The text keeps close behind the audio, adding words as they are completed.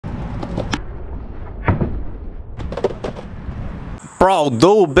Bro,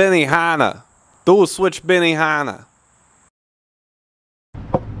 do Benihana. Do switch Benihana.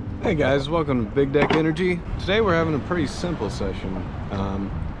 Hey guys, welcome to BigDeckEnergy. Today we're having a pretty simple session. I'm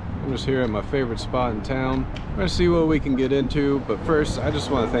just here at my favorite spot in town. We're gonna see what we can get into, but first I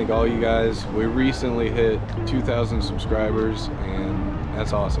just want to thank all you guys. We recently hit 2,000 subscribers and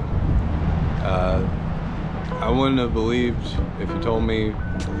that's awesome. I wouldn't have believed if you told me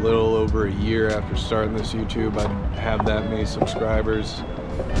a little over a year after starting this YouTube I'd have that many subscribers.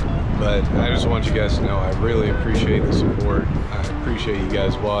 But I just want you guys to know I really appreciate the support. I appreciate you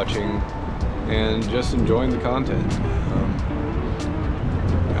guys watching and just enjoying the content.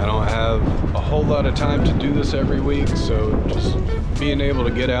 I don't have a whole lot of time to do this every week, so just being able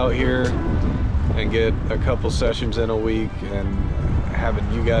to get out here and get a couple sessions in a week and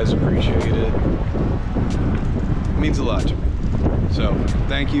having you guys appreciate it means a lot to me. So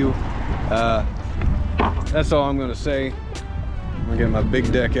thank you. That's all I'm gonna say. I'm gonna get my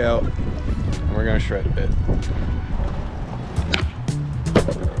big deck out and we're gonna shred a bit.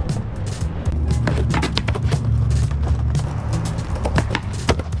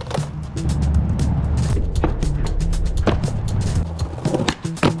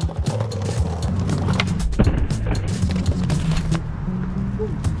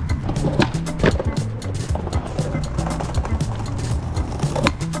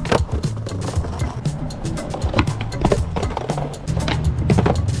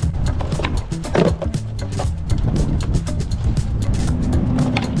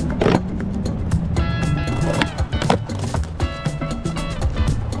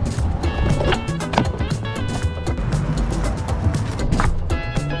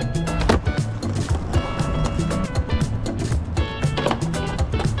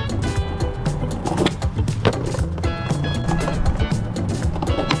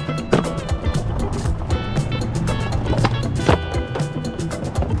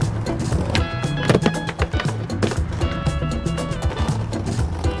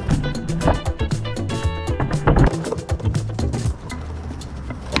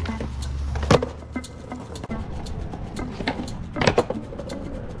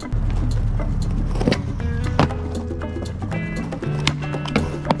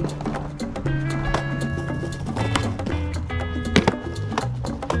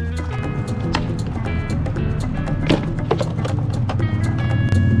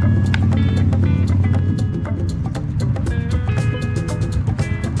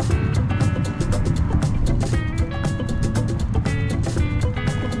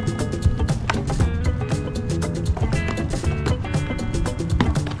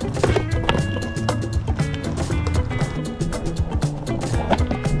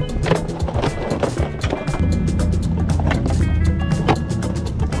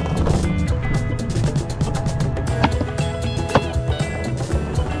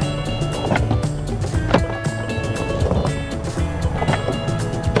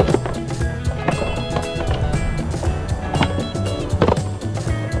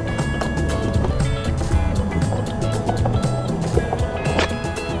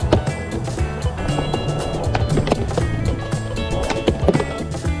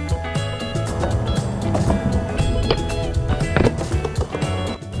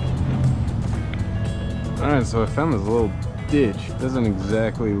 Alright, so I found this little ditch. It doesn't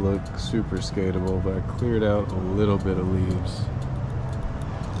exactly look super skatable, but I cleared out a little bit of leaves.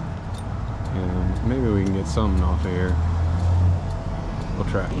 And maybe we can get something off of here. We'll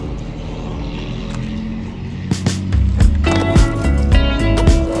try.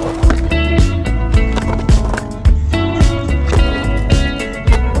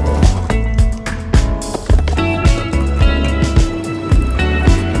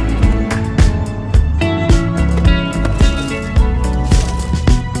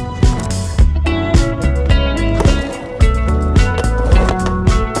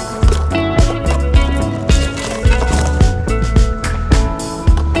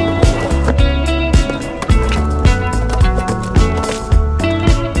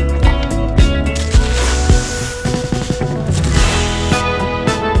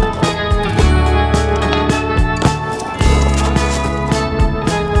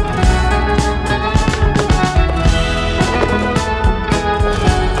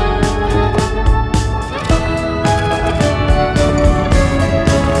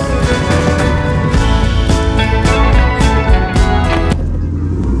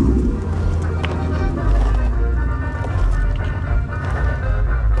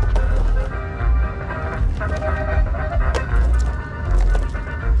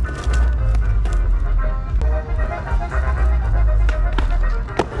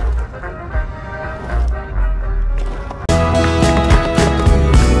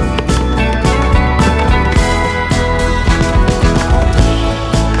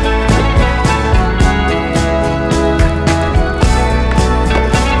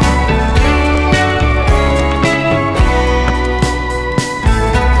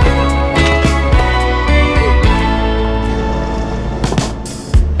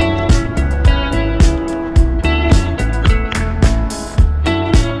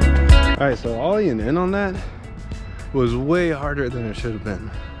 Alright, so ollieing in on that was way harder than it should have been.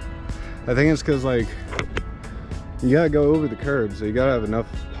 I think it's because, like, you gotta go over the curb, so you gotta have enough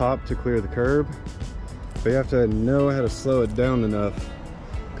pop to clear the curb, but you have to know how to slow it down enough,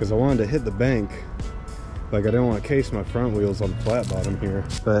 because I wanted to hit the bank. Like, I didn't want to case my front wheels on the flat bottom here,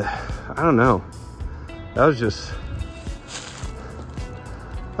 but I don't know. That's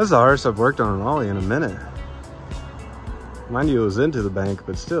the hardest I've worked on an ollie in a minute. Mind you, it was into the bank,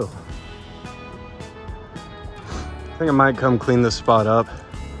 but still. I think I might come clean this spot up.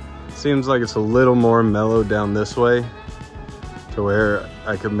 Seems like it's a little more mellow down this way to where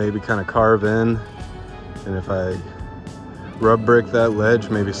I could maybe kind of carve in, and if I rub brick that ledge,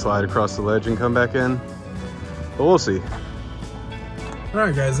 maybe slide across the ledge and come back in, but we'll see. All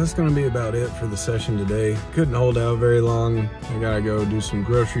right, guys, that's gonna be about it for the session today. Couldn't hold out very long. I gotta go do some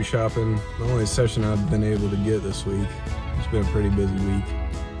grocery shopping. The only session I've been able to get this week. It's been a pretty busy week.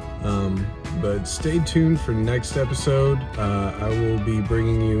 But stay tuned for next episode. I will be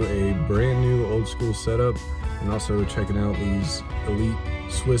bringing you a brand new old school setup and also checking out these Elite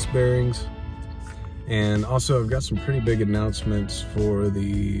Swiss bearings. And also I've got some pretty big announcements for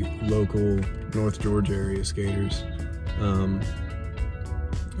the local North Georgia area skaters.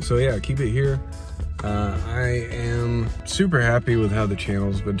 So yeah, keep it here. I am super happy with how the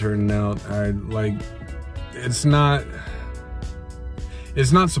channel's been turning out.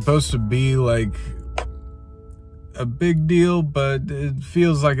 It's not supposed to be like a big deal, but it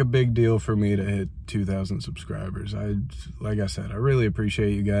feels like a big deal for me to hit 2,000 subscribers. Like I said, I really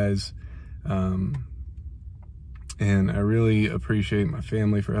appreciate you guys. And I really appreciate my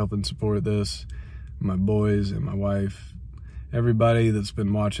family for helping support this, my boys and my wife, everybody that's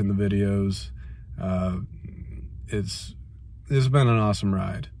been watching the videos. It's been an awesome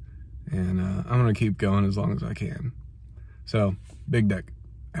ride, and I'm gonna keep going as long as I can. So, Big Deck,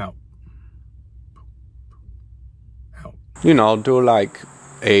 out. Out. You know, do like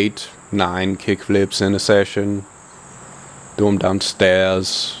 8, 9 kickflips in a session. Do them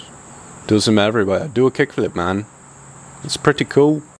downstairs. Do some everywhere. Do a kickflip, man. It's pretty cool.